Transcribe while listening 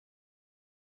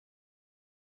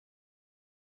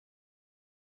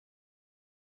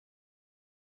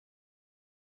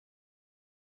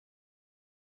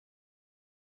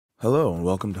Hello and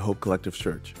welcome to Hope Collective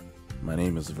Church. My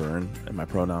name is Vern and my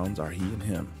pronouns are he and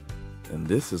him. And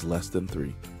this is Less Than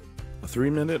 3, a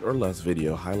 3-minute or less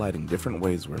video highlighting different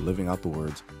ways we're living out the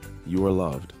words, "You are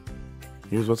loved."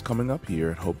 Here's what's coming up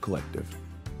here at Hope Collective.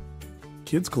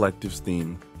 Kids Collective's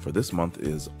theme for this month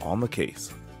is On the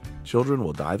Case. Children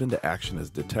will dive into action as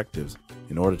detectives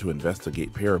in order to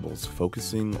investigate parables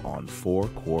focusing on 4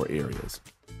 core areas: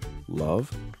 love,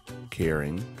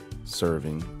 caring,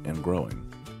 serving, and growing.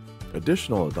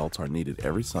 Additional adults are needed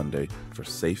every Sunday for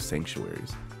safe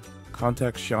sanctuaries.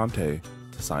 Contact Shantae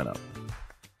to sign up.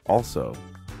 Also,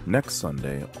 next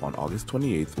Sunday on August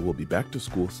 28th will be Back to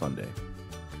School Sunday,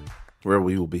 where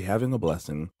we will be having a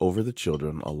blessing over the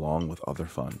children along with other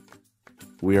fun.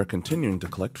 We are continuing to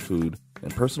collect food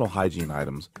and personal hygiene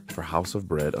items for House of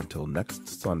Bread until next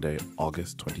Sunday,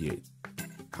 August 28th.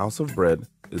 House of Bread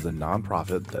is a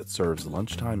nonprofit that serves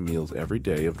lunchtime meals every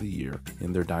day of the year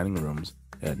in their dining rooms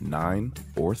at 9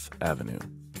 4th Avenue.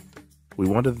 We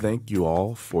want to thank you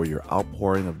all for your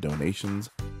outpouring of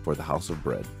donations for the House of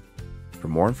Bread. For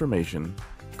more information,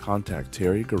 contact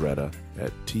Terry Garetta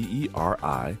at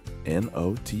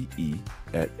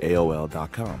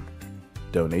TERINOTE@AOL.com.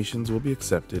 Donations will be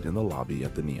accepted in the lobby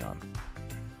at the Neon.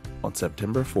 On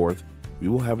September 4th, we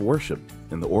will have worship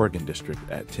in the Oregon District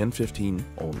at 10:15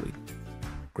 only.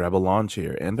 Grab a lawn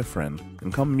chair and a friend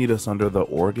and come meet us under the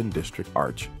Oregon District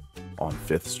Arch on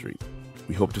 5th Street.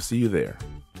 We hope to see you there.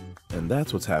 And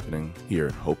that's what's happening here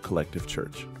at Hope Collective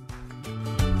Church.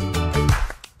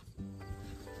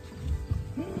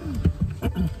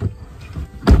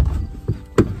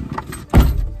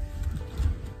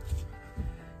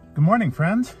 Good morning,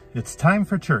 friends. It's time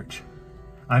for church.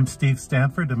 I'm Steve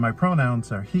Stanford, and my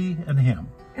pronouns are he and him.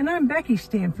 And I'm Becky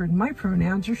Stanford. My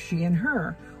pronouns are she and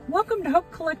her. Welcome to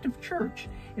Hope Collective Church.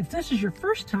 If this is your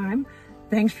first time,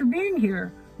 thanks for being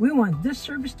here. We want this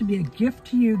service to be a gift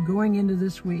to you going into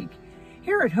this week.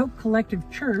 Here at Hope Collective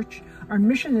Church, our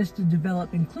mission is to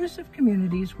develop inclusive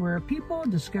communities where people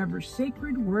discover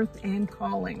sacred worth and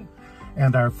calling.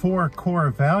 And our 4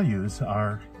 core values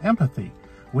are empathy.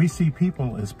 We see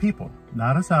people,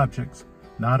 not as objects,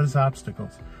 not as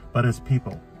obstacles, but as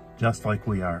people, just like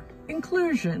we are.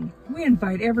 Inclusion. We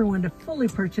invite everyone to fully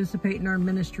participate in our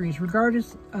ministries,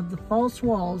 regardless of the false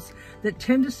walls that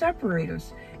tend to separate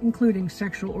us, including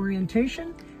sexual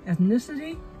orientation,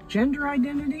 ethnicity, gender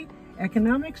identity,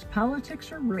 economics,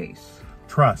 politics, or race.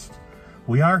 Trust.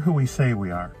 We are who we say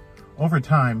we are. Over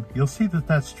time, you'll see that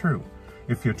that's true.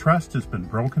 If your trust has been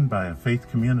broken by a faith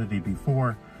community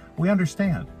before, we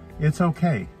understand. It's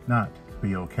okay not to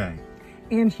be okay.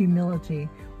 And humility.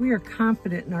 We are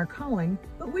confident in our calling,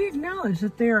 but we acknowledge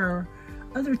that there are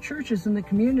other churches in the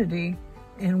community,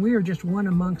 and we are just one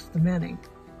amongst the many.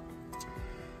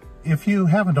 If you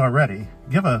haven't already,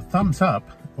 give a thumbs up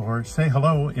or say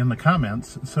hello in the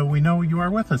comments so we know you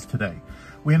are with us today.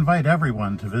 We invite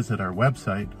everyone to visit our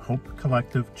website,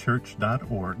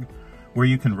 hopecollectivechurch.org, where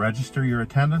you can register your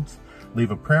attendance,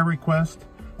 leave a prayer request,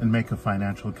 and make a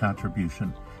financial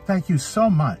contribution. Thank you so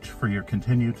much for your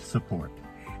continued support.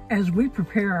 As we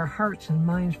prepare our hearts and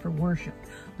minds for worship,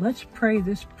 let's pray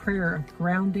this prayer of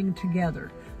grounding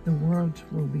together. The words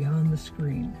will be on the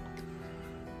screen.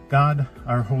 God,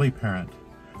 our Holy Parent,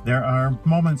 there are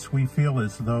moments we feel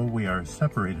as though we are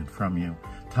separated from you,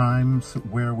 times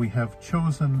where we have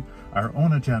chosen our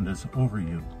own agendas over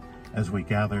you. As we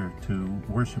gather to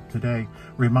worship today,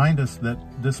 remind us that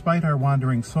despite our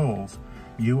wandering souls,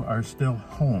 you are still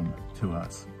home to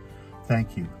us.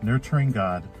 Thank you, nurturing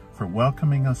God, for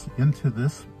welcoming us into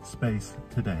this space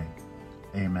today.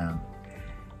 Amen.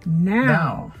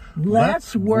 Now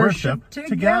let's worship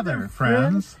together,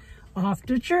 friends. Off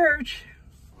to church.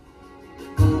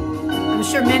 I'm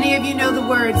sure many of you know the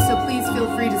words, so please feel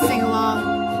free to sing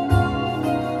along.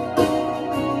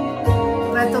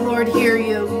 Let the Lord hear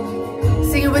you.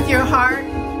 Sing it with your heart.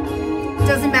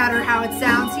 Doesn't matter how it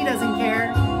sounds, he doesn't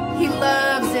care. He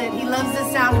loves it. He loves the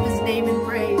sound of his name and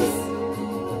praise.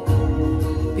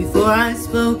 Before I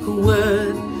spoke a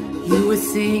word, you were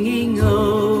singing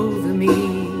over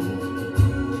me.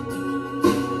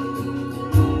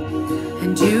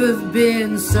 And you have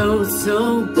been so,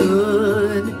 so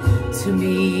good to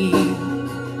me.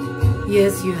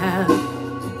 Yes, you have.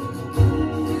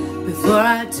 Before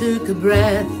I took a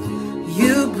breath,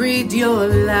 you breathed your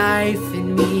life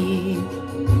in me.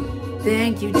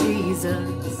 Thank you,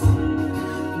 Jesus.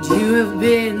 And you have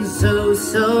been so,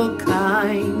 so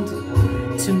kind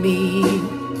to me.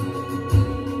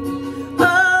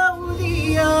 Oh,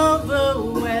 the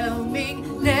overwhelming,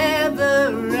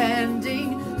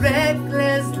 never-ending,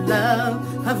 reckless love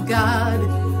of God.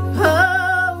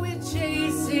 Oh, it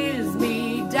chases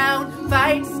me down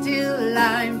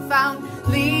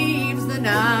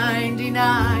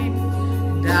 99,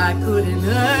 and I couldn't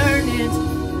earn it,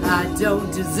 I don't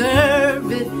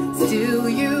deserve it, still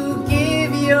you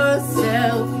give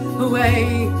yourself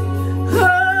away.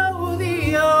 Oh,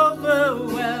 the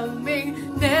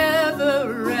overwhelming,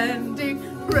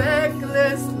 never-ending,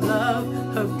 reckless love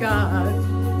of God,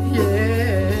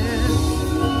 yeah.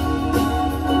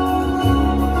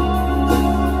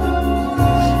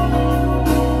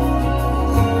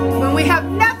 When we have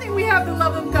nothing, we have the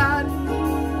love of God.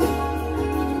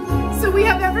 So we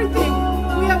have everything.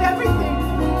 We have everything.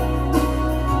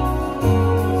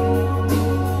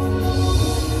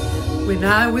 When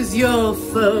I was your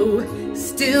foe,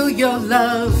 still your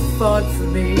love fought for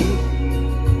me.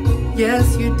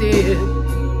 Yes, you did.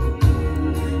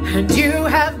 And you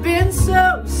have been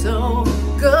so, so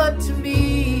good to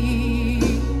me.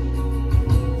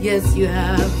 Yes, you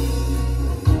have.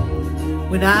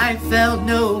 When I felt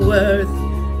no worth,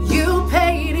 you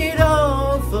paid it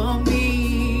all for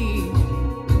me.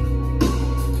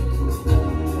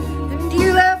 And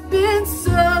you have been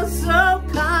so, so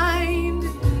kind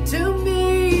to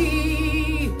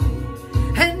me.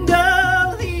 And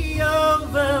oh, the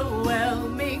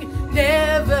overwhelming,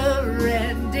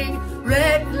 never-ending,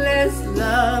 reckless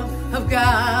love of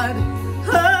God.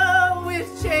 Oh, it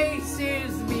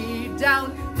chases me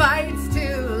down, fights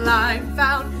till I'm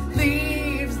found,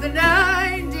 leaves the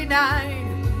 99.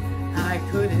 I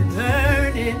couldn't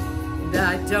earn it, and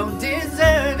I don't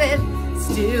deserve it,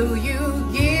 still you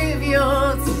give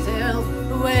yourself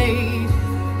away.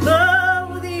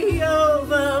 Oh, the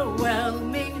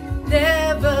overwhelming,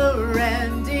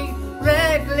 never-ending,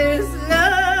 reckless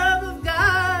love of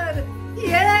God,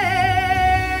 yeah.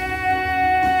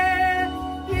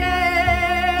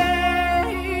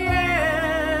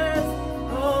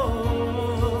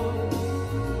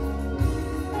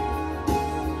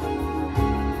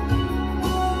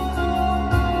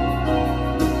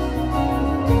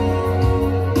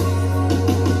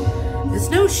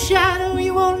 Shadow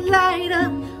you won't light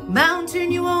up,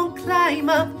 mountain you won't climb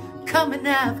up, coming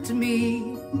after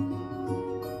me.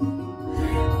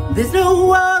 There's no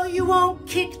wall you won't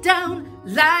kick down,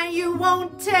 lie you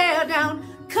won't tear down,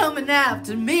 coming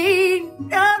after me.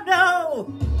 No,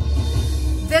 no.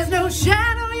 There's no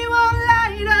shadow you won't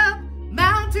light up,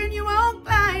 mountain you won't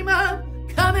climb up,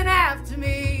 coming after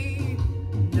me.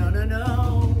 No, no,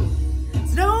 no.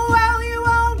 There's no wall you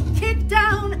won't kick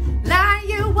down, lie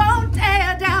you won't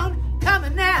tear down,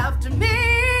 coming after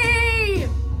me.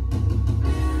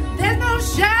 There's no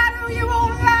shadow you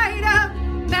won't light up,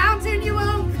 mountain you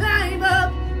won't climb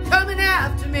up, coming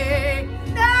after me.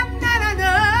 No, no, no,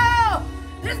 no.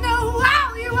 There's no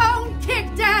wall you won't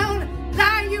kick down,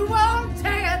 lie you won't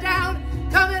tear down,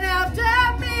 coming after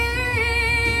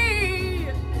me.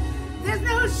 There's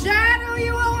no shadow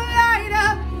you won't light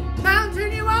up,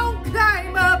 mountain you won't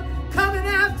climb up, coming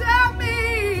after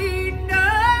me.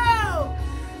 No,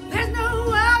 there's no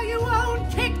wall you won't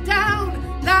kick down,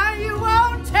 lie you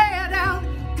won't tear down,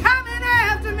 coming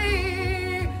after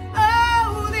me.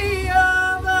 Oh, the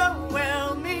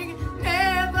overwhelming,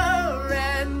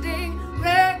 never-ending,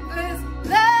 reckless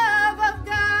love of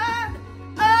God.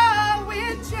 Oh,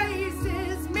 it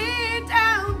chases me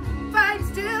down, fights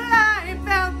till I'm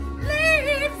found,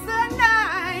 leaves the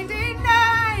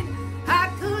 99. I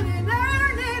couldn't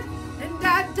earn it, and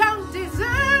I don't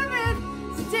deserve it,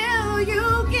 still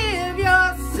you give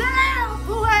yourself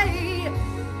away.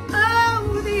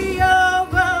 Oh, the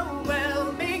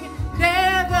overwhelming,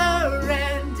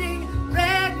 never-ending,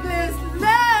 reckless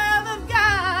love of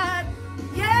God.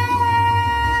 Yes,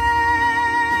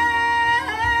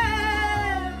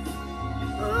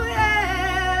 oh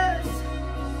yes,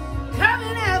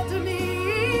 coming after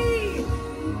me,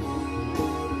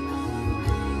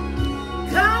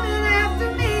 coming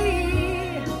after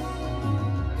me.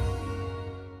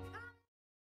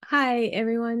 Hi,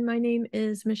 everyone. My name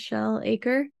is Michelle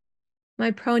Aker.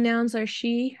 My pronouns are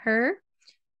she, her.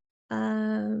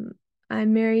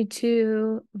 I'm married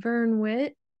to Vern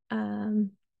Witt,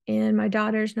 and my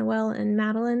daughters, Noelle and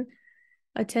Madeline,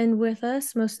 attend with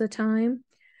us most of the time.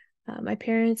 My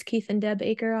parents, Keith and Deb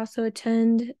Aker, also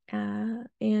attend,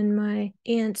 and my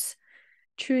aunts,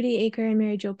 Trudy Aker and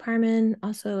Mary Jo Parman,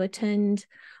 also attend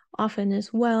often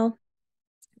as well.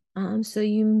 So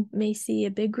you may see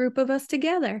a big group of us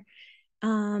together,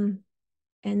 and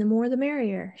the more the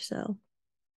merrier. So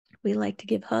we like to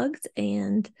give hugs,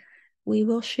 and we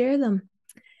will share them.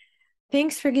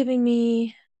 Thanks for giving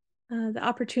me the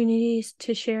opportunities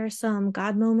to share some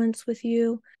God moments with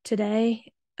you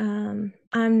today. I'm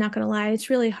not going to lie, it's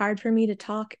really hard for me to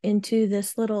talk into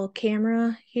this little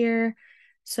camera here,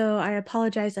 so I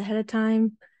apologize ahead of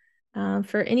time.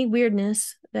 for any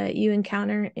weirdness that you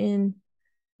encounter in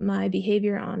my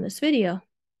behavior on this video.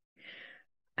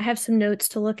 I have some notes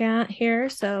to look at here,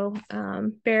 so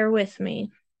bear with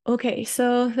me. Okay,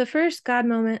 so the first God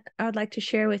moment I would like to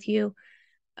share with you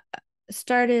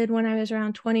started when I was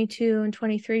around 22 and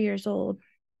 23 years old.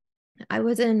 I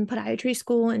was in podiatry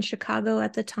school in Chicago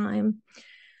at the time.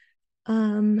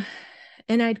 And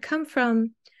I'd come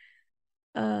from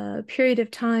a period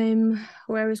of time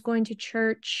where I was going to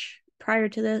church prior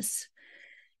to this.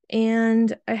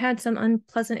 And I had some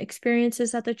unpleasant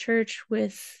experiences at the church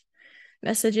with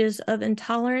messages of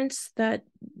intolerance that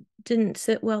didn't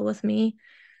sit well with me.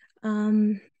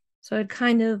 So I'd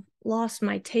kind of lost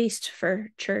my taste for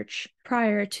church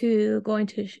prior to going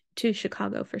to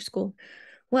Chicago for school.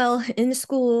 Well, in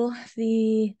school,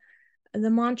 the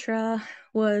mantra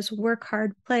was work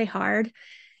hard, play hard,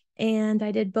 and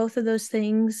I did both of those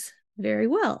things very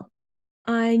well.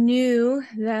 I knew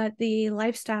that the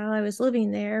lifestyle I was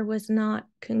living there was not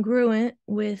congruent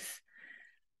with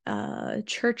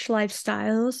church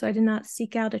lifestyle, so I did not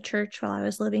seek out a church while I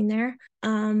was living there.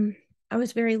 I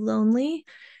was very lonely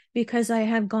because I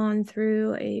had gone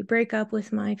through a breakup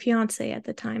with my fiance at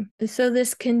the time. So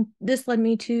this led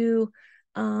me to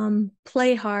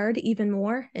play hard even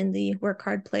more in the work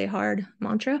hard, play hard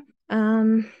mantra.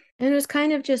 And it was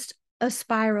kind of just a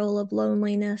spiral of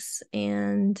loneliness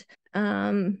and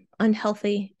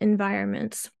unhealthy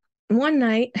environments. One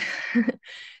night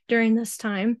during this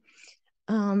time,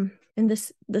 and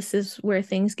this is where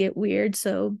things get weird,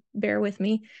 so bear with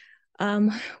me.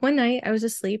 One night I was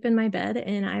asleep in my bed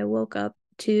and I woke up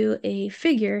to a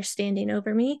figure standing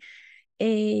over me,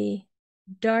 a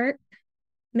dark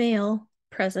male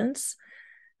presence,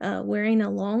 wearing a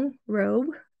long robe,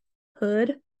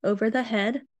 hood over the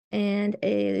head, and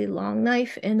a long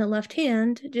knife in the left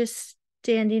hand, just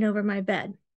standing over my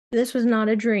bed. This was not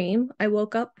a dream. I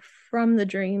woke up from the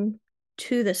dream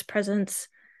to this presence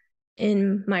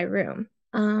in my room.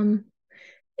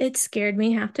 It scared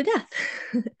me half to death.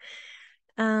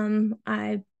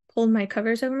 I pulled my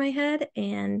covers over my head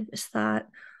and just thought,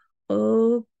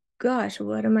 oh gosh,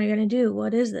 what am I going to do?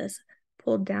 What is this?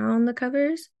 Pulled down the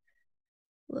covers,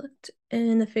 looked,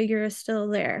 and the figure is still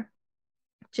there.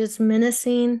 Just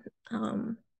menacing,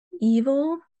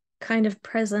 evil kind of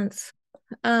presence.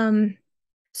 So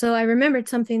I remembered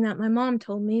something that my mom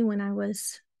told me when I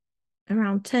was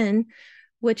around 10,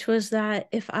 which was that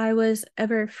if I was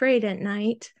ever afraid at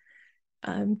night,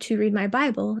 to read my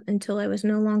Bible until I was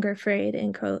no longer afraid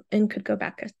and could go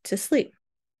back to sleep.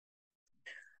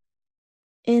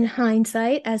 In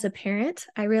hindsight, as a parent,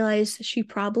 I realized she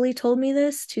probably told me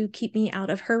this to keep me out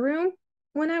of her room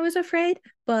when I was afraid,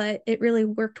 but it really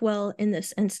worked well in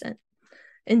this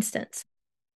instance.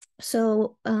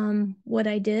 So what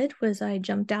I did was I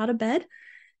jumped out of bed,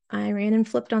 I ran and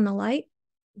flipped on the light,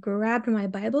 grabbed my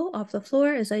Bible off the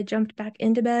floor as I jumped back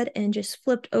into bed and just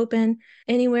flipped open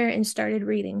anywhere and started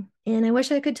reading. And I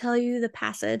wish I could tell you the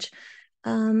passage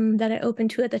that I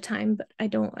opened to at the time, but I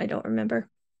don't remember.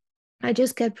 I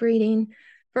just kept reading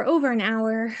for over an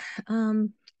hour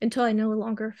until I no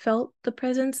longer felt the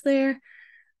presence there,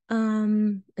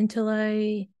 until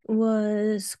I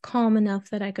was calm enough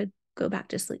that I could go back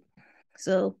to sleep.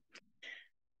 So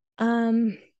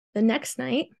the next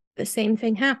night, the same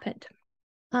thing happened.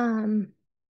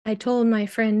 I told my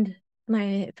friend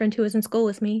who was in school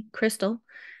with me, Crystal,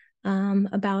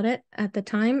 about it at the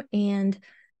time, and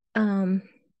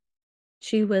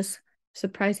she was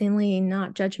surprisingly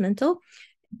not judgmental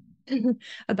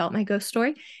about my ghost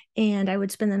story, and I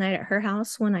would spend the night at her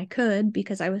house when I could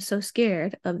because I was so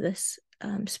scared of this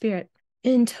spirit.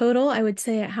 In total, I would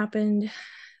say it happened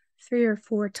 3 or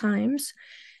 4 times,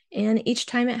 and each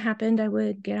time it happened, I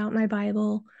would get out my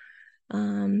Bible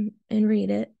and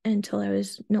read it until I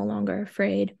was no longer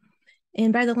afraid.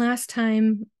 And by the last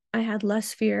time, I had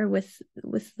less fear with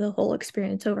the whole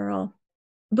experience overall.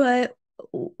 But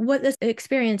what this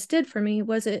experience did for me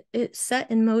was it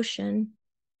set in motion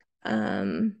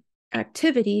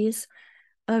activities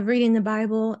of reading the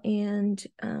Bible and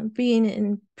being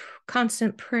in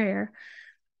constant prayer.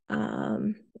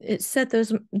 It set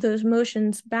those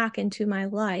motions back into my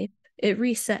life. It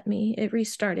reset me. It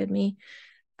restarted me.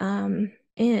 And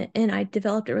I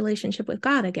developed a relationship with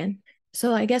God again.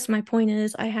 So I guess my point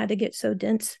is I had to get so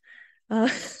dense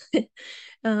that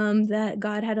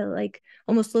God had to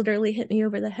almost literally hit me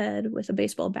over the head with a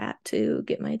baseball bat to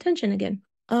get my attention again.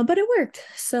 But it worked.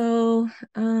 So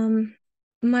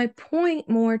my point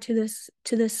more to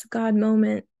this God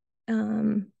moment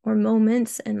or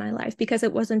moments in my life, because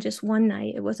it wasn't just one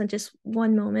night, it wasn't just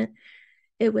one moment,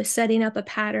 it was setting up a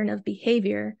pattern of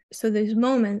behavior. So those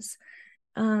moments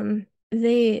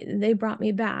they brought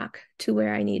me back to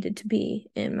where I needed to be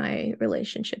in my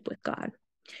relationship with God.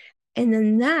 And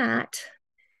then that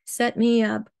set me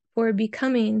up for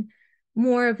becoming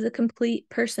more of the complete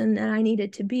person that I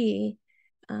needed to be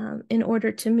in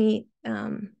order to meet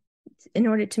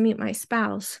my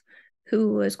spouse,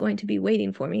 who was going to be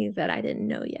waiting for me that I didn't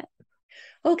know yet.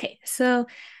 Okay, so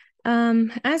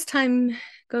as time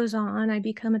goes on, I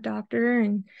become a doctor,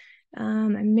 and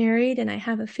I'm married and I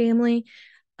have a family.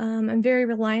 I'm very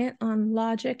reliant on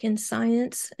logic and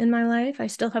science in my life. I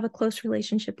still have a close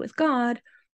relationship with God,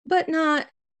 but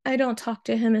I don't talk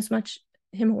to him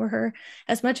him or her,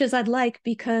 as much as I'd like,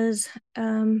 because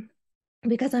there's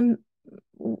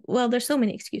so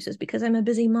many excuses, because I'm a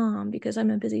busy mom, because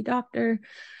I'm a busy doctor,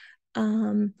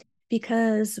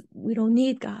 because we don't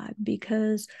need God,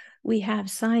 because we have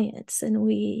science, and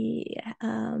we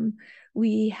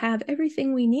have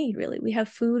everything we need, really. We have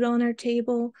food on our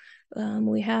table,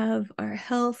 we have our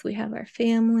health, we have our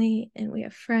family, and we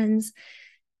have friends.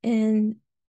 And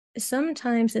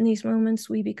sometimes in these moments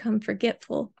we become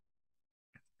forgetful.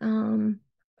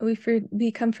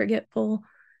 Become forgetful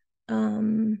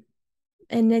and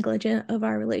negligent of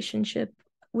our relationship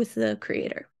with the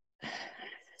Creator.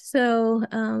 So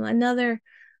another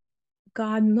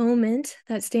God moment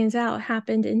that stands out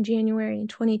happened in January in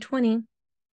 2020,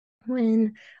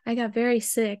 when I got very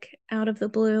sick out of the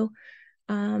blue.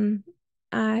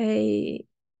 I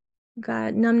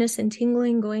got numbness and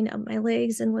tingling going up my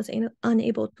legs and was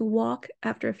unable to walk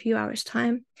after a few hours'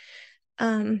 time.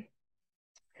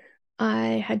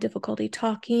 I had difficulty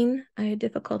talking. I had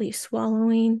difficulty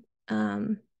swallowing.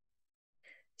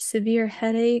 Severe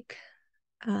headache.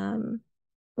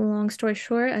 Long story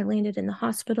short, I landed in the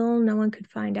hospital. No one could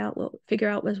figure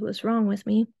out what was wrong with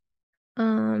me.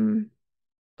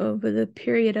 Over the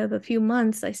period of a few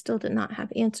months, I still did not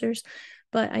have answers,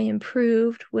 but I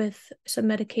improved with some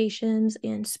medications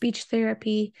and speech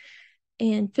therapy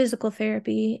and physical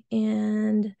therapy.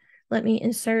 And let me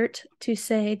insert to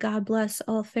say, God bless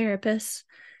all therapists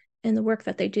and the work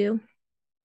that they do.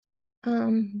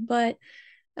 But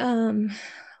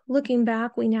looking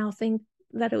back, we now think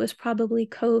that it was probably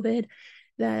COVID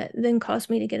that then caused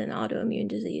me to get an autoimmune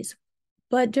disease.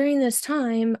 But during this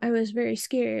time, I was very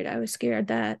scared. I was scared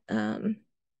that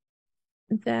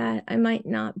that I might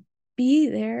not be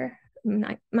there.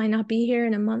 I might not be here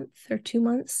in a month or 2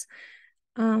 months.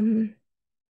 And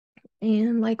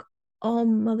like all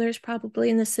mothers probably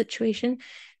in this situation,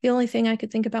 the only thing I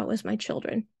could think about was my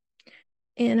children.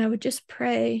 And I would just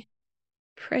pray.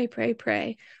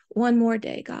 One more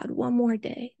day, God, one more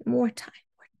day, more time.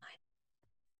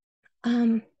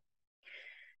 And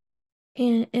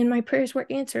my prayers were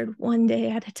answered one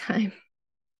day at a time.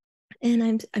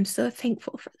 And I'm so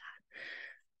thankful for that.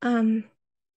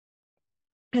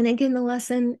 And again, the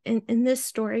lesson in this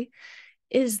story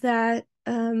is that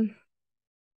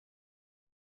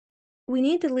we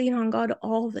need to lean on God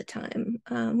all the time.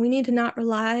 We need to not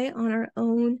rely on our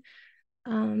own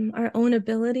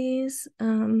abilities.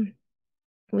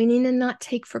 We need to not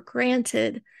take for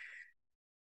granted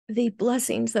the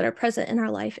blessings that are present in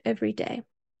our life every day.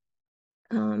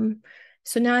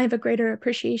 So now I have a greater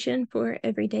appreciation for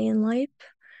every day in life.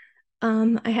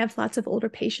 I have lots of older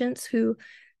patients who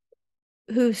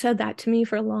said that to me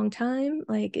for a long time,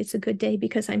 like, it's a good day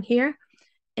because I'm here.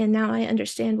 And now I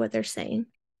understand what they're saying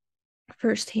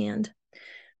firsthand.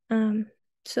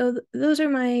 So those are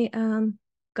my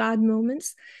God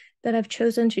moments that I've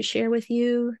chosen to share with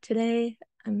you today.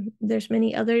 There's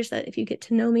many others that, if you get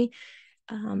to know me,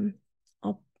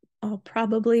 I'll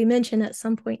probably mention at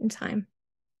some point in time.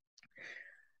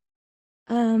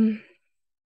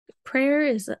 Prayer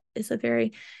is a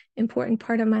very important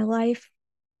part of my life.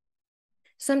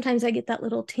 Sometimes I get that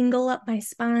little tingle up my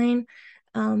spine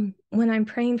when I'm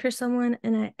praying for someone,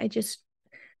 and I just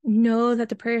know that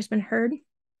the prayer has been heard.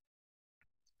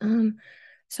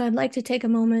 So I'd like to take a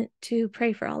moment to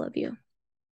pray for all of you.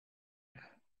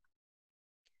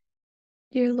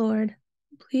 Dear Lord,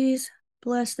 please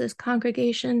bless this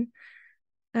congregation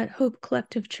at Hope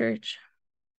Collective Church.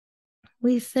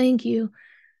 We thank you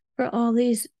for all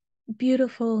these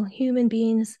beautiful human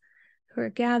beings who are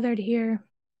gathered here,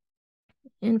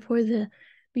 and for the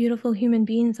beautiful human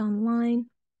beings online.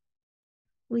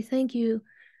 We thank you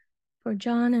for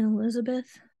John and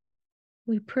Elizabeth.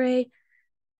 We pray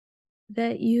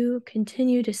that you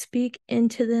continue to speak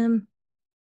into them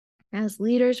as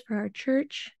leaders for our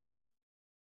church.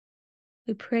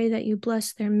 We pray that you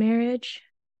bless their marriage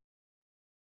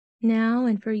now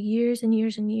and for years and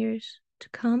years and years to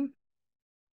come.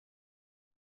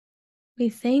 We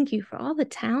thank you for all the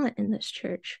talent in this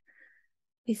church.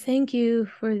 We thank you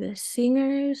for the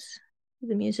singers,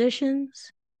 the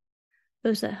musicians,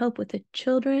 those that help with the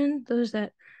children, those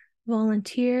that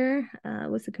volunteer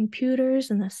with the computers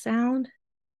and the sound,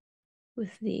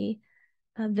 with the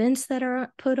events that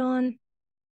are put on.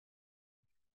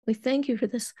 We thank you for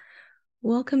this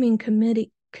welcoming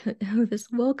community,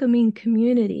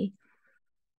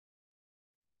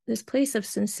 this place of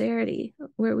sincerity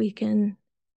where we can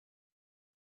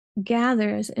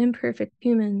gather as imperfect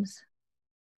humans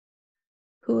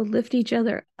who will lift each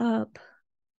other up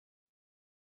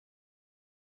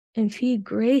and feed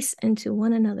grace into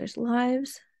one another's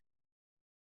lives.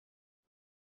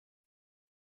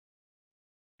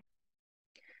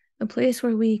 A place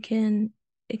where we can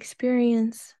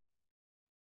experience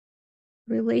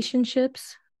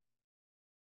relationships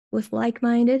with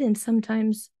like-minded and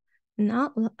sometimes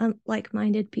not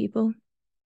like-minded people,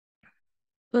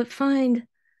 but find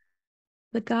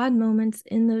the God moments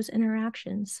in those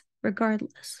interactions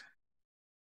regardless.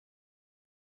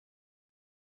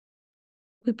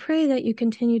 We pray that you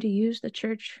continue to use the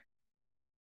church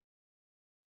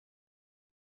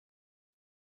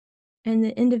and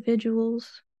the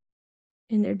individuals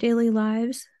in their daily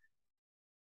lives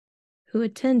who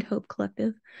attend Hope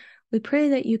Collective. We pray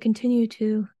that you continue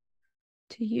to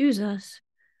use us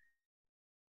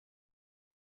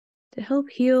to help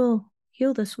heal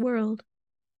this world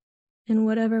in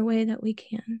whatever way that we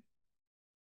can.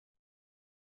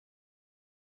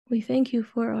 We thank you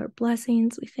for our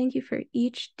blessings. We thank you for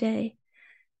each day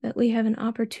that we have an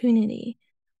opportunity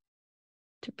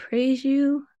to praise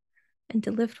you and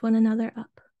to lift one another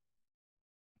up.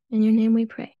 In your name we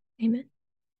pray. Amen.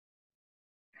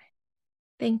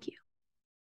 Thank you.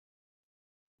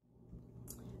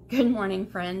 Good morning,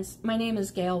 friends. My name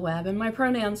is Gail Webb, and my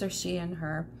pronouns are she and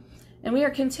her. And we are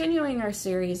continuing our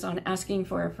series on asking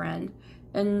for a friend.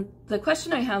 And the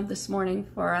question I have this morning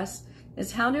for us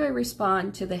is, how do I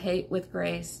respond to the hate with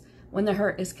grace when the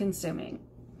hurt is consuming?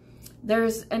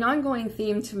 There's an ongoing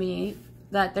theme to me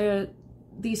that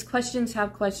these questions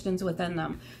have questions within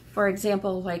them. For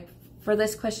example, like for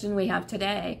this question we have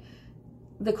today,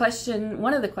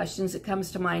 one of the questions that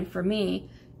comes to mind for me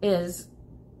is,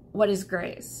 what is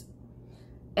grace?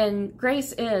 And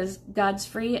grace is God's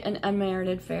free and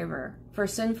unmerited favor for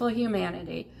sinful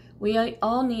humanity. We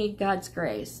all need God's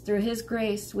grace. Through his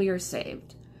grace, we are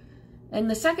saved. And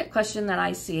the second question that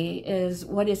I see is,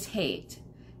 what is hate?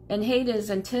 And hate is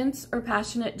intense or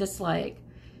passionate dislike.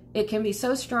 It can be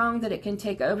so strong that it can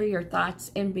take over your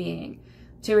thoughts and being.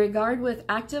 To regard with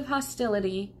active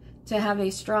hostility, to have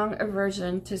a strong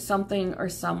aversion to something or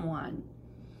someone.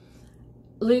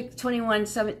 Luke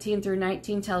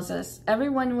 21:17-19 tells us,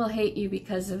 everyone will hate you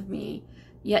because of me,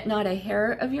 yet not a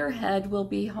hair of your head will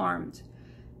be harmed.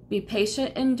 Be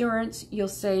patient endurance, you'll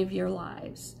save your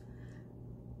lives.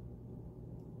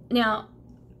 Now,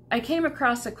 I came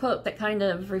across a quote that kind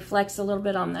of reflects a little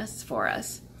bit on this for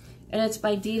us, and it's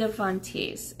by Dita Von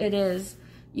Teese. It is,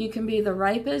 you can be the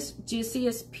ripest,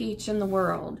 juiciest peach in the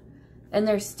world, and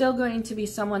there's still going to be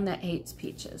someone that hates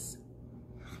peaches.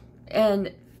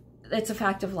 And it's a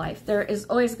fact of life. There is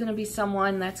always going to be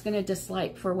someone that's going to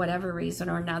dislike for whatever reason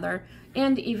or another,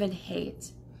 and even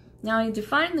hate. Now, I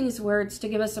define these words to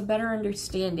give us a better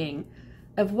understanding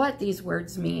of what these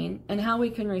words mean and how we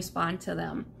can respond to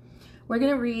them. We're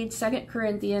going to read 2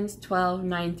 Corinthians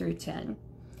 12:9-10.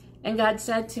 And God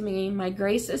said to me, my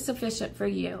grace is sufficient for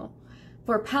you,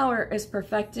 for power is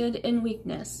perfected in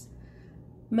weakness.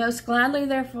 Most gladly,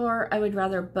 therefore, I would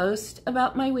rather boast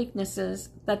about my weaknesses,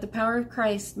 that the power of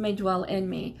Christ may dwell in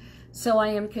me. So I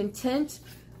am content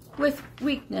with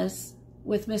weakness,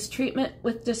 with mistreatment,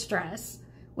 with distress,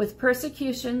 with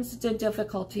persecutions and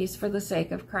difficulties for the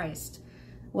sake of Christ.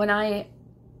 When I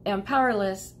am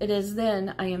powerless, it is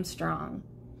then I am strong.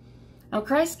 Now,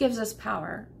 Christ gives us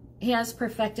power. He has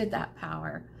perfected that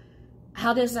power.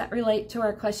 How does that relate to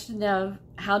our question of,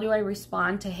 how do I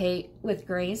respond to hate with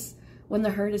grace when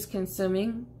the hurt is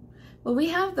consuming? Well, we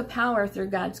have the power through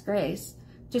God's grace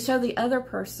to show the other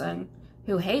person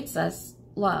who hates us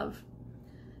love.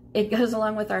 It goes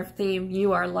along with our theme,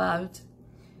 you are loved.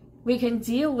 We can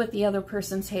deal with the other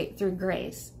person's hate through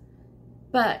grace,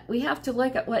 but we have to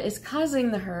look at what is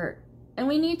causing the hurt, and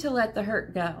we need to let the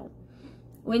hurt go.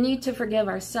 We need to forgive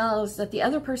ourselves that the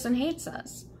other person hates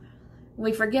us.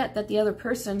 We forget that the other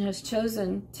person has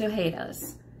chosen to hate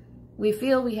us. We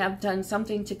feel we have done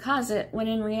something to cause it, when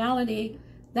in reality,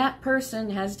 that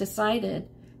person has decided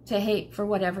to hate for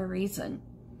whatever reason.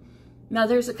 Now,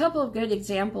 there's a couple of good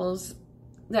examples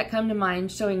that come to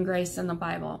mind showing grace in the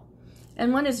Bible.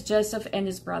 And one is Joseph and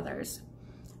his brothers.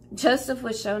 Joseph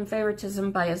was shown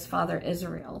favoritism by his father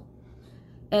Israel.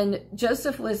 And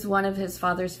Joseph was one of his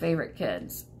father's favorite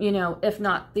kids, you know, if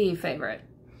not the favorite.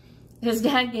 His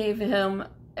dad gave him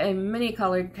a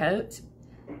many-colored coat.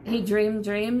 He dreamed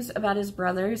dreams about his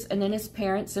brothers and then his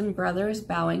parents and brothers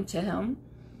bowing to him.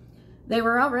 They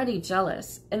were already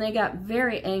jealous, and they got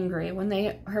very angry when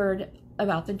they heard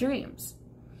about the dreams.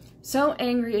 So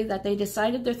angry that they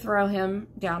decided to throw him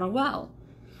down a well.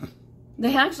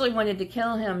 They actually wanted to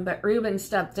kill him, but Reuben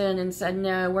stepped in and said,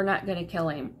 no, we're not going to kill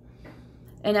him.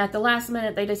 And at the last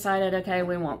minute, they decided, okay,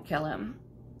 we won't kill him.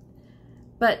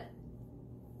 But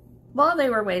while they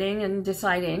were waiting and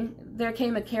deciding, there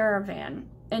came a caravan,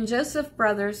 and Joseph's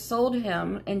brothers sold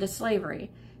him into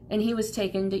slavery, and he was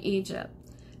taken to Egypt.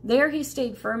 There he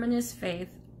stayed firm in his faith.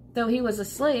 Though he was a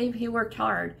slave, he worked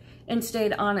hard and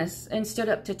stayed honest and stood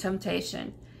up to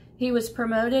temptation. He was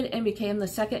promoted and became the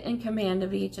second in command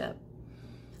of Egypt.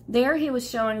 There he was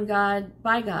shown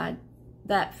by God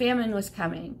that famine was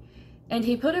coming, and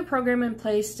he put a program in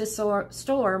place to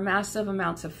store massive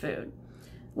amounts of food.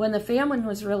 When the famine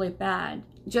was really bad,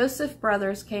 Joseph's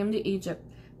brothers came to Egypt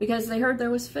because they heard there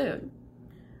was food.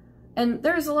 And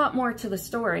there's a lot more to the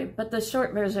story, but the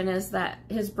short version is that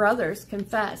his brothers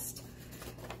confessed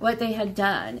what they had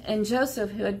done. And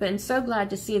Joseph, who had been so glad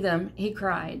to see them, he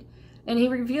cried. And he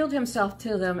revealed himself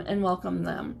to them and welcomed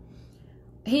them.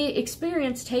 He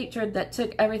experienced hatred that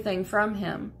took everything from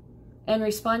him and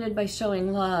responded by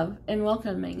showing love and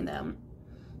welcoming them.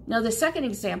 Now, the second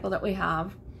example that we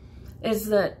have is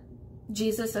that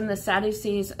Jesus and the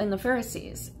Sadducees and the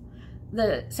Pharisees.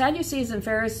 The Sadducees and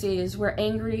Pharisees were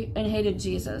angry and hated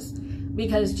Jesus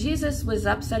because Jesus was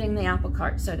upsetting the apple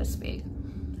cart, so to speak.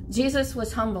 Jesus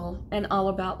was humble and all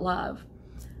about love,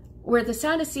 where the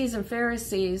Sadducees and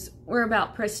Pharisees were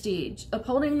about prestige,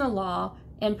 upholding the law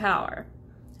and power.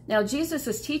 Now,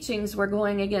 Jesus' teachings were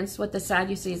going against what the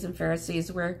Sadducees and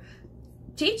Pharisees were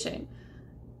teaching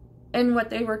and what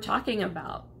they were talking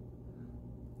about.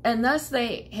 And thus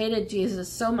they hated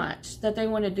Jesus so much that they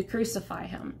wanted to crucify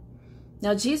him.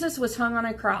 Now, Jesus was hung on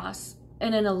a cross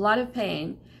and in a lot of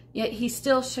pain, yet he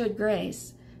still showed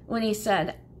grace when he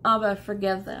said, Abba,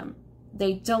 forgive them.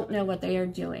 They don't know what they are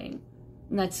doing.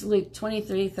 And that's Luke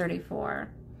 23:34.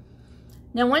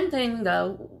 Now, one thing,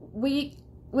 though,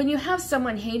 when you have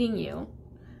someone hating you,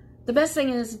 the best thing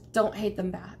is don't hate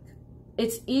them back.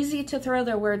 It's easy to throw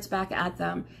their words back at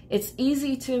them. It's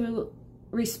easy to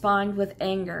respond with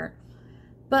anger.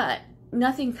 But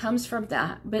nothing comes from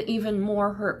that but even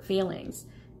more hurt feelings.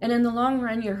 And in the long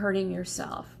run, you're hurting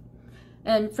yourself.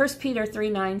 And 1 Peter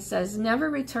 3:9 says, never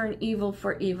return evil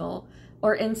for evil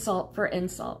or insult for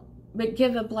insult, but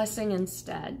give a blessing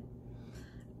instead.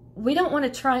 We don't want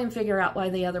to try and figure out why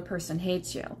the other person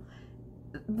hates you.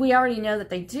 We already know that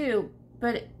they do,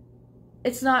 but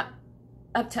it's not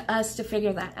up to us to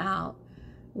figure that out.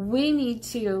 We need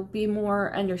to be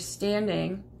more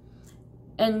understanding.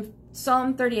 And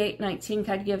Psalm 38:19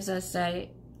 kind of gives us I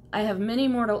have many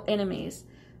mortal enemies,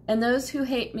 and those who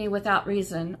hate me without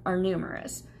reason are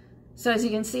numerous. So as you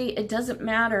can see, it doesn't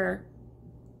matter.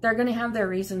 They're going to have their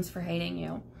reasons for hating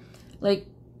you. Like,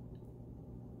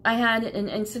 I had an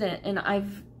incident, and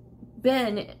I've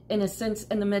been, in a sense,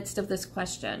 in the midst of this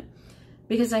question,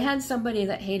 because I had somebody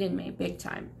that hated me big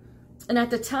time. And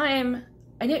at the time,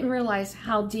 I didn't realize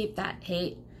how deep that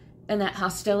hate and that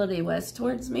hostility was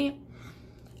towards me.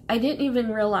 I didn't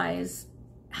even realize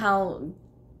how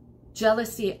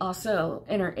jealousy also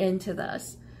entered into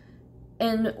this.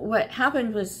 And what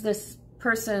happened was this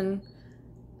person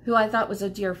who I thought was a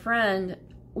dear friend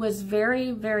was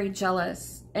very, very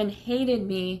jealous and hated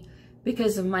me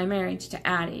because of my marriage to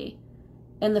Addie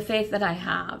and the faith that I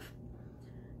have,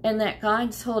 and that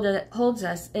God holds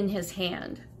us in his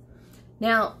hand.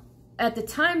 Now, at the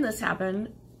time this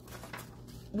happened,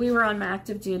 we were on my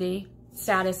active duty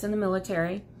status in the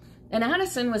military, and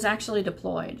Addison was actually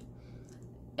deployed.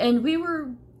 And we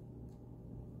were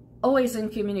always in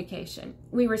communication.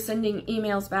 We were sending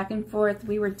emails back and forth.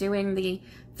 We were doing the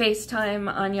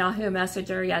FaceTime on Yahoo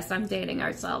Messenger. Yes, I'm dating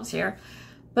ourselves here.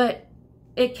 But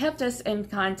it kept us in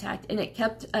contact, and it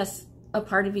kept us a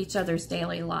part of each other's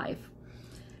daily life.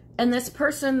 And this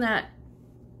person that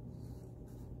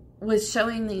was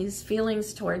showing these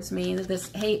feelings towards me, this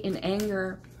hate and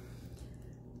anger,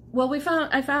 well,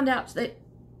 I found out that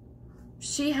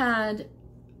she had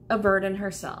a burden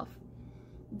herself,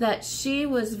 that she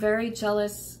was very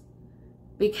jealous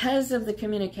because of the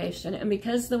communication and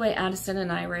because the way Addison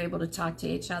and I were able to talk to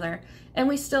each other, and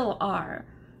we still are.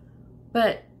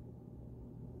 But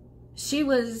she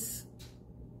was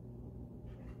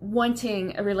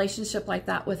wanting a relationship like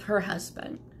that with her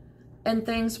husband, and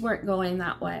things weren't going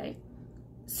that way.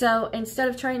 So instead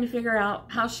of trying to figure out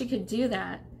how she could do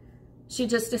that, she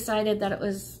just decided that it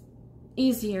was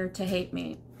easier to hate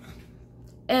me.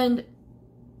 And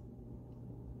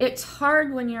it's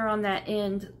hard when you're on that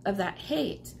end of that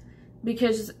hate,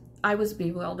 because I was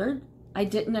bewildered. I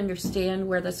didn't understand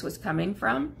where this was coming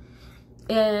from.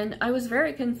 And I was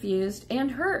very confused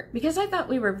and hurt because I thought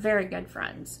we were very good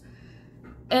friends.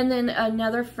 And then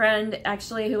another friend,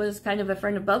 actually, who was kind of a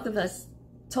friend of both of us,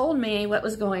 told me what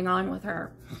was going on with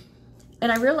her.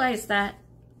 And I realized that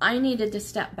I needed to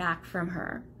step back from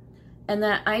her and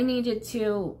that I needed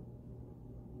to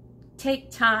take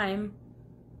time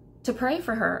to pray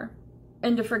for her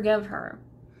and to forgive her.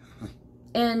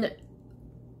 And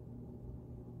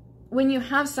when you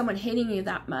have someone hating you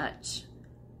that much,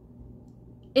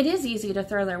 it is easy to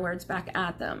throw their words back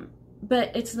at them,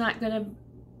 but it's not going to,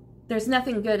 there's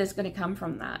nothing good is going to come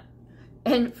from that.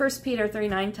 And 1 Peter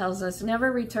 3:9 tells us,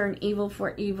 never return evil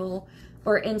for evil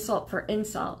or insult for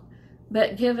insult,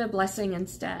 but give a blessing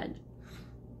instead.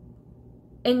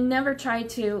 And never try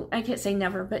to, I can't say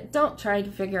never, but don't try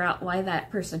to figure out why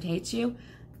that person hates you.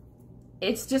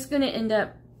 It's just going to end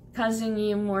up causing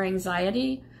you more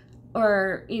anxiety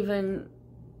or even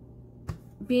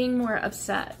being more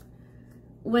upset.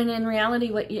 When in reality,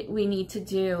 what we need to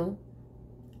do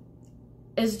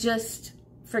is just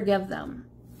forgive them.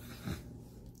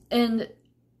 And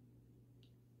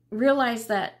realize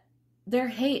that their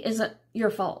hate isn't your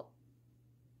fault.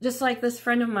 Just like this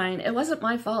friend of mine, it wasn't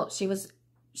my fault.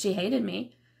 She hated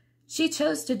me. She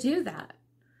chose to do that.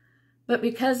 But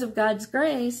because of God's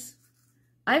grace,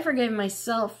 I forgave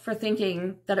myself for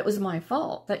thinking that it was my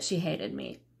fault that she hated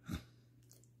me.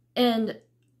 And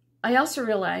I also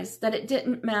realized that it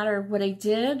didn't matter what I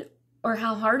did or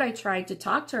how hard I tried to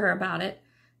talk to her about it.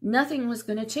 Nothing was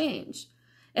going to change.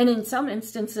 And in some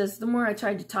instances, the more I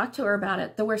tried to talk to her about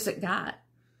it, the worse it got.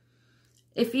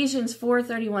 Ephesians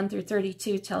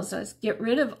 4:31-32 tells us, get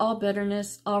rid of all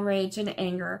bitterness, all rage and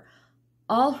anger,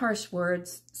 all harsh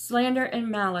words, slander and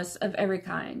malice of every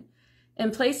kind.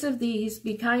 In place of these,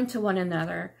 be kind to one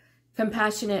another,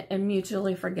 compassionate and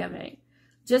mutually forgiving.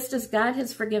 Just as God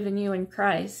has forgiven you in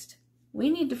Christ, we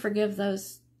need to forgive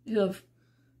those who have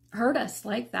hurt us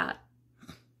like that.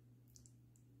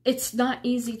 It's not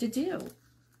easy to do,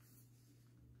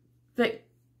 but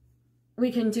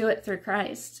we can do it through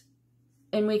Christ.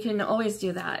 And we can always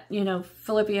do that. You know,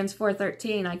 Philippians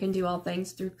 4:13, I can do all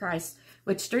things through Christ,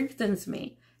 which strengthens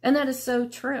me. And that is so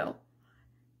true.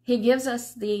 He gives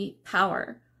us the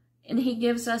power and he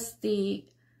gives us the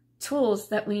tools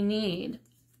that we need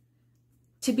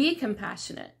to be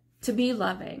compassionate, to be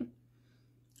loving,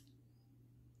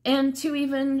 and to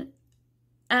even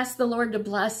ask the Lord to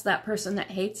bless that person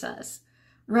that hates us.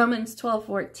 Romans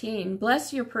 12:14,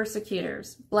 bless your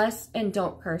persecutors, bless and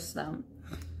don't curse them.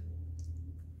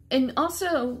 And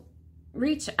also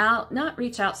reach out, not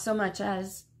reach out so much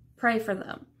as pray for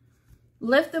them.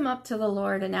 Lift them up to the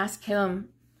Lord and ask him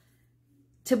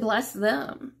to bless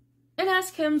them and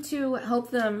ask him to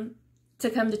help them to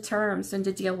come to terms and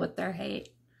to deal with their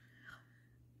hate.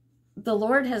 The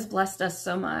Lord has blessed us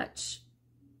so much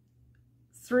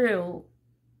through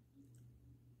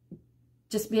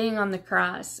just being on the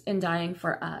cross and dying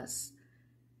for us.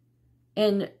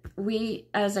 And we,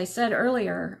 as I said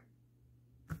earlier,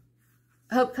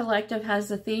 Hope Collective has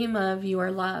the theme of you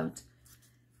are loved.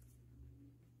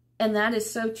 And that is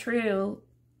so true,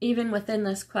 even within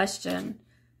this question,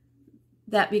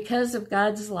 that because of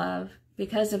God's love,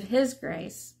 because of his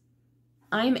grace,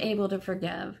 I'm able to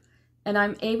forgive and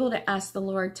I'm able to ask the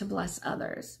Lord to bless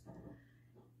others.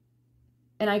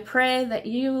 And I pray that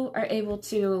you are able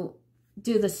to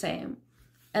do the same,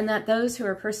 and that those who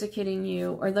are persecuting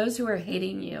you or those who are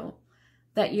hating you,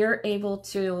 that you're able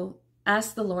to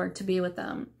ask the Lord to be with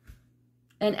them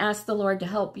and ask the Lord to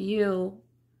help you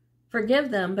forgive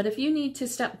them. But if you need to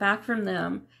step back from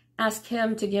them, ask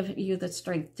him to give you the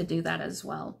strength to do that as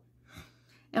well.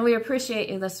 And we appreciate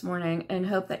you this morning and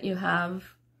hope that you have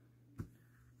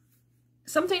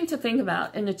something to think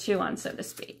about and to chew on, so to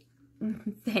speak.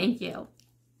 Thank you.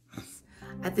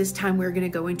 At this time, we're going to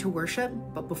go into worship.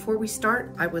 But before we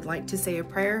start, I would like to say a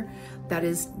prayer that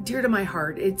is dear to my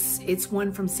heart. It's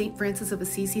one from St. Francis of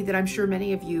Assisi that I'm sure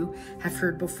many of you have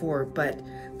heard before, but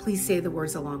please say the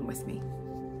words along with me.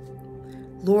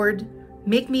 Lord,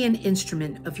 make me an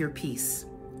instrument of your peace.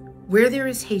 Where there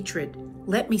is hatred,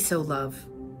 let me sow love.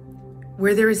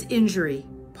 Where there is injury,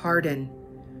 pardon.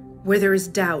 Where there is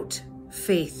doubt,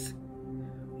 faith.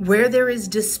 Where there is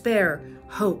despair,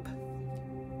 hope.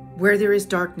 Where there is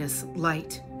darkness,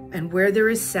 light, and where there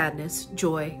is sadness,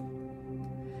 joy.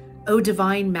 O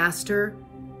divine Master,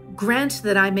 Grant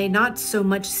that I may not so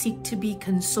much seek to be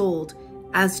consoled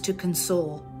as to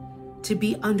console, to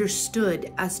be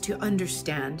understood as to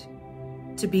understand,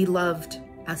 to be loved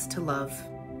as to love.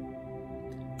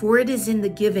 For it is in the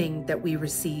giving that we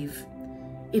receive,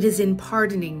 it is in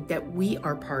pardoning that we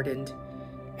are pardoned,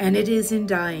 and it is in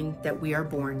dying that we are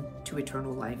born to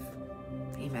eternal life.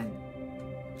 Amen.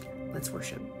 Let's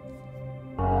worship.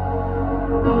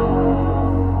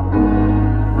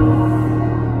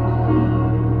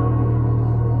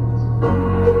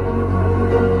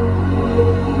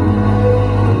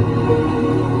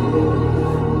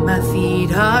 My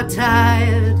feet are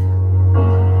tired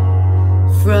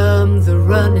from the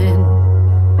running.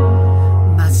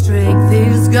 My strength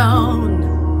is gone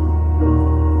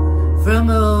from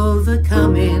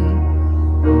overcoming.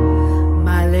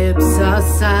 My lips are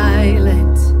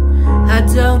silent. I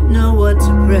don't know what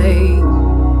to pray.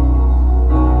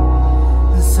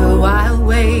 So I'll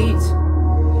wait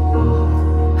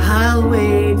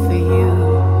for you.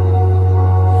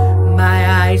 My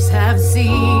eyes have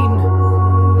seen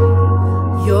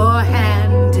your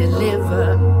hand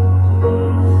deliver.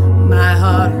 My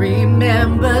heart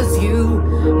remembers you,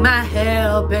 my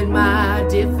help and my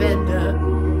defender.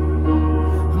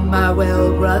 My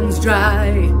well runs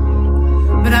dry,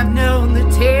 but I've known the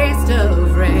taste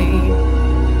of rain.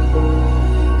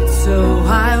 So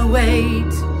I'll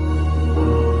wait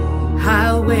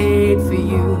for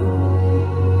you.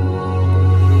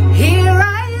 Here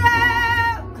I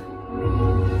am,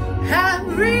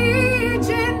 I'm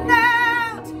reaching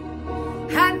out.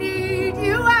 I need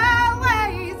you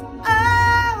always,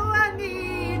 oh, I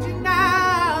need you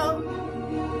now.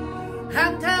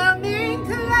 I'm coming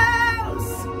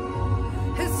close,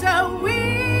 so we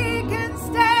can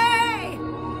stay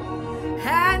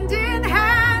hand in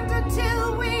hand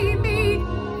until we meet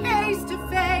face to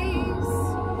face.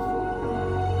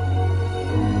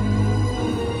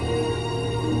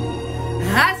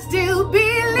 I still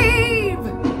believe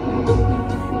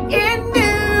in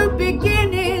new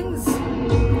beginnings.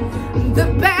 The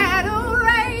battle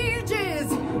rages,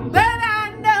 but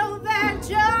I know that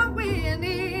you're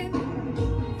winning.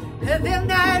 The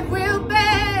night will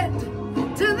bend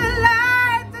to the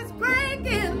light that's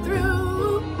breaking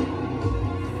through.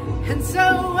 And so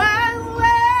I'll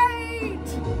wait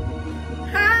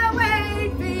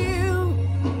for you.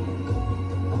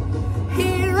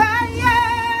 Here I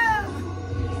am,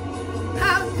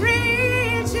 I'm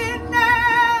reaching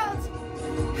out.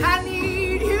 I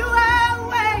need you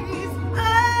always,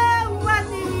 oh, I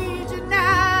need you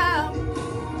now.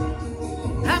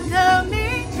 I'm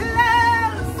coming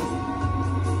close,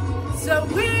 so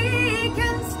we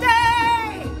can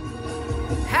stay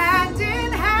hand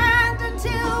in hand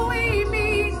until we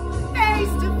meet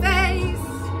face to face.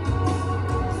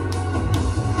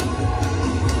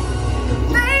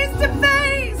 Face to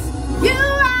face, you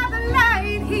are the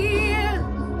light here.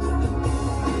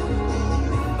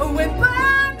 When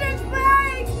bondage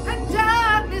breaks and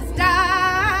darkness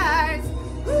dies,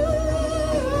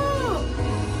 ooh,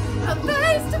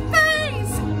 face to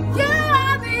face, you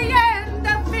are the end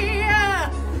of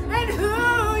fear, and who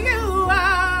you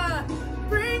are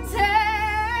brings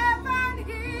heaven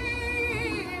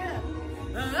here.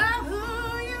 Oh, who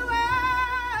you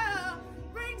are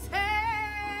brings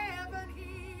heaven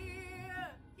here.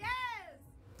 Yes.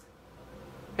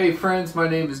 Hey friends, my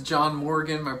name is John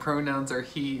Morgan. My pronouns are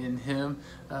he and him.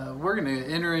 We're going to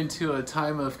enter into a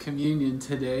time of communion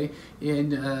today,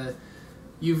 and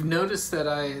you've noticed that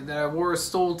I wore a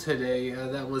stole today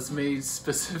that was made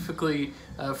specifically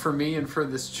for me and for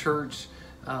this church.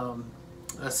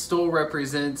 A stole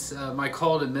represents my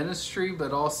call to ministry,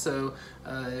 but also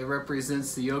it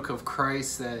represents the yoke of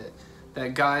Christ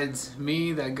that guides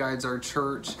me, that guides our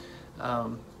church.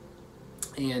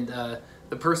 And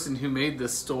the person who made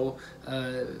this stole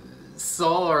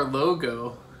saw our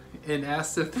logo and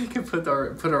asked if they could put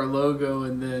our logo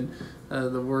and then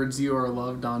the words "You Are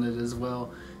Loved" on it as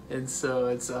well. And so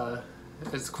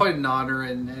it's quite an honor,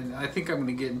 and I think I'm going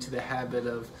to get into the habit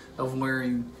of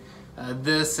wearing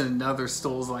this and other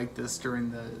stoles like this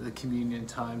during the communion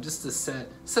time, just to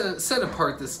set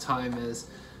apart this time as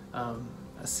a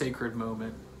sacred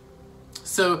moment.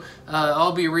 So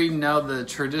I'll be reading now the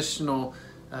traditional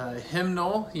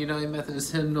hymnal, United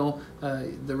Methodist hymnal.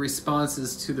 The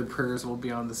responses to the prayers will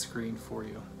be on the screen for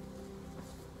you.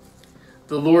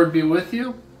 The Lord be with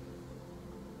you.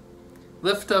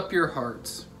 Lift up your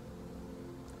hearts.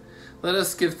 Let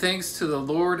us give thanks to the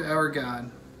Lord our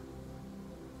God.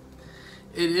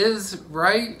 It is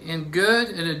right and good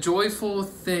and a joyful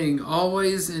thing,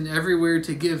 always and everywhere,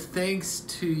 to give thanks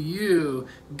to you,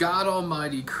 God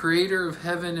Almighty, creator of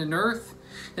heaven and earth,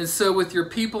 And so with your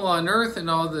people on earth and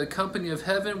all the company of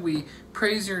heaven, we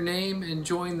praise your name and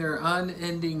join their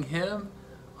unending hymn.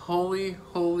 Holy,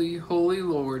 holy, holy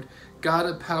Lord, God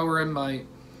of power and might.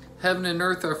 Heaven and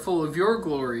earth are full of your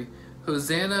glory.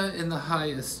 Hosanna in the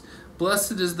highest.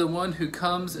 Blessed is the one who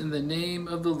comes in the name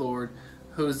of the Lord.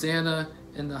 Hosanna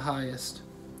in the highest.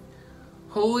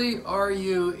 Holy are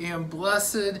you, and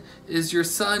blessed is your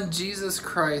Son, Jesus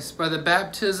Christ. By the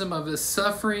baptism of his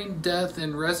suffering, death,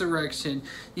 and resurrection,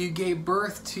 you gave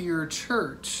birth to your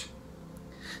church,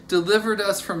 delivered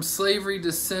us from slavery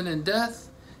to sin and death,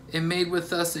 and made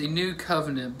with us a new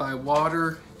covenant by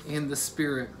water and the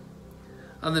Spirit.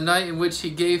 On the night in which he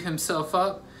gave himself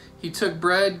up, he took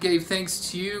bread, gave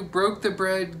thanks to you, broke the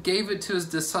bread, gave it to his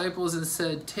disciples, and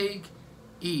said, "Take,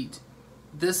 eat.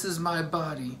 This is my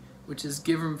body, which is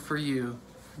given for you.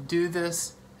 Do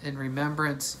this in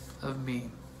remembrance of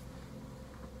me."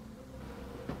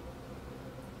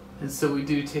 And so we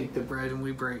do take the bread and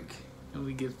we break and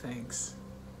we give thanks.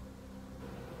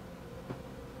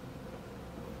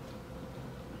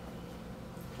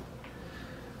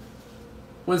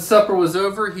 When supper was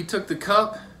over, he took the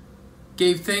cup,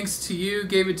 gave thanks to you,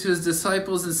 gave it to his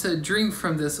disciples, and said, "Drink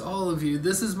from this, all of you.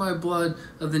 This is my blood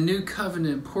of the new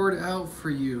covenant poured out for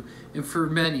you and for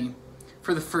many,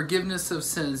 for the forgiveness of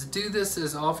sins. Do this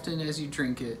as often as you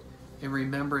drink it in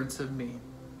remembrance of me."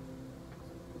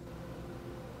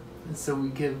 And so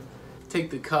we take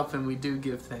the cup and we do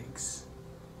give thanks.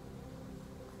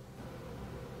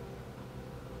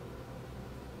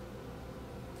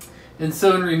 And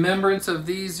so in remembrance of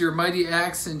these, your mighty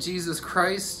acts in Jesus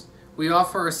Christ, we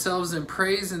offer ourselves in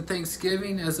praise and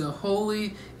thanksgiving as a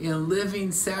holy and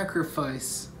living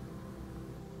sacrifice,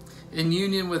 in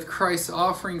union with Christ's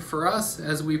offering for us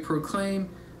as we proclaim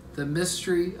the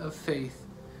mystery of faith.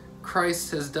 Christ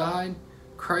has died,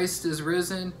 Christ is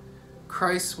risen,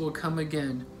 Christ will come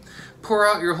again. Pour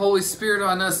out your Holy Spirit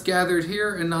on us gathered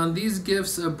here, and on these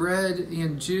gifts of bread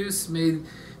and juice,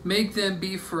 make them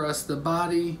be for us the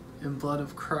body and blood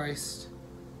of Christ,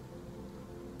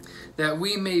 that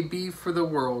we may be for the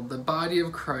world the body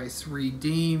of Christ,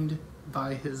 redeemed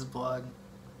by his blood.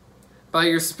 By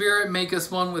your Spirit, make us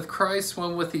one with Christ,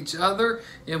 one with each other,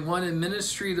 and one in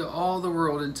ministry to all the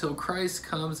world until Christ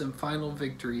comes in final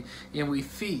victory, and we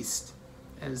feast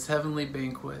at his heavenly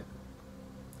banquet.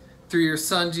 Through your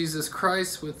Son, Jesus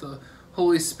Christ, with the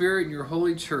Holy Spirit and your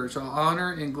holy church, all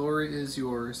honor and glory is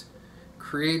yours,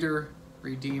 Creator,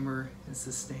 Redeemer, and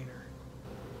Sustainer.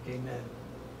 Amen.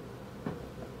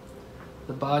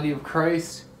 The body of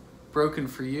Christ, broken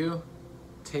for you,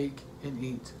 take and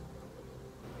eat.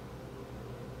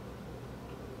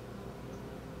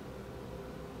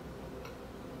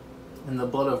 And the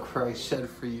blood of Christ shed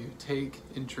for you, take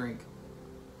and drink.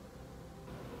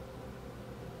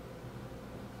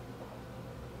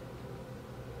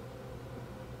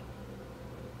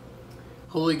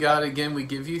 Holy God, again, we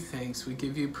give you thanks, we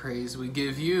give you praise, we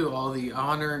give you all the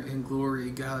honor and glory,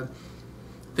 God.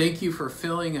 Thank you for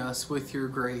filling us with your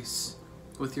grace,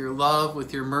 with your love,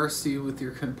 with your mercy, with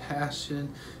your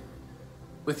compassion,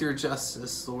 with your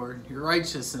justice, Lord, your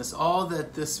righteousness, all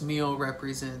that this meal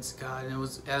represents, God. And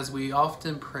as we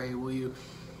often pray, will you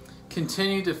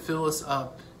continue to fill us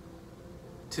up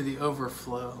to the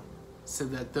overflow so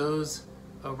that those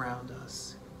around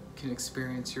us can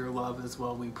experience your love as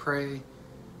well. We pray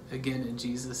again in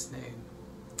Jesus' name.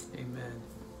 Amen.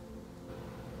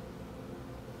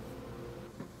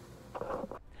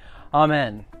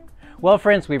 Amen. Well,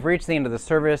 friends, we've reached the end of the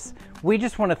service. We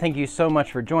just want to thank you so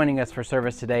much for joining us for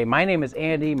service today. My name is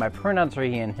Andy, my pronouns are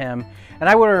he and him, and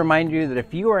I want to remind you that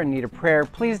if you are in need of prayer,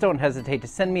 please don't hesitate to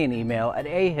send me an email at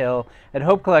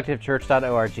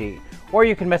ahill@hopecollectivechurch.org, or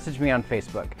you can message me on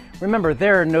Facebook. Remember,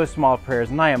 there are no small prayers,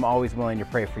 and I am always willing to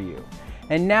pray for you.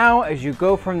 And now, as you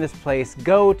go from this place,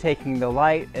 go taking the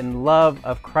light and love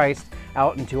of Christ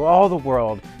out into all the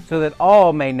world, so that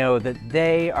all may know that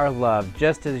they are loved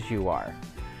just as you are.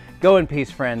 Go in peace,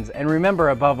 friends, and remember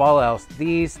above all else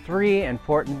these three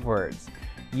important words: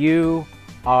 you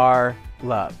are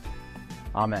loved.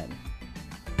 Amen.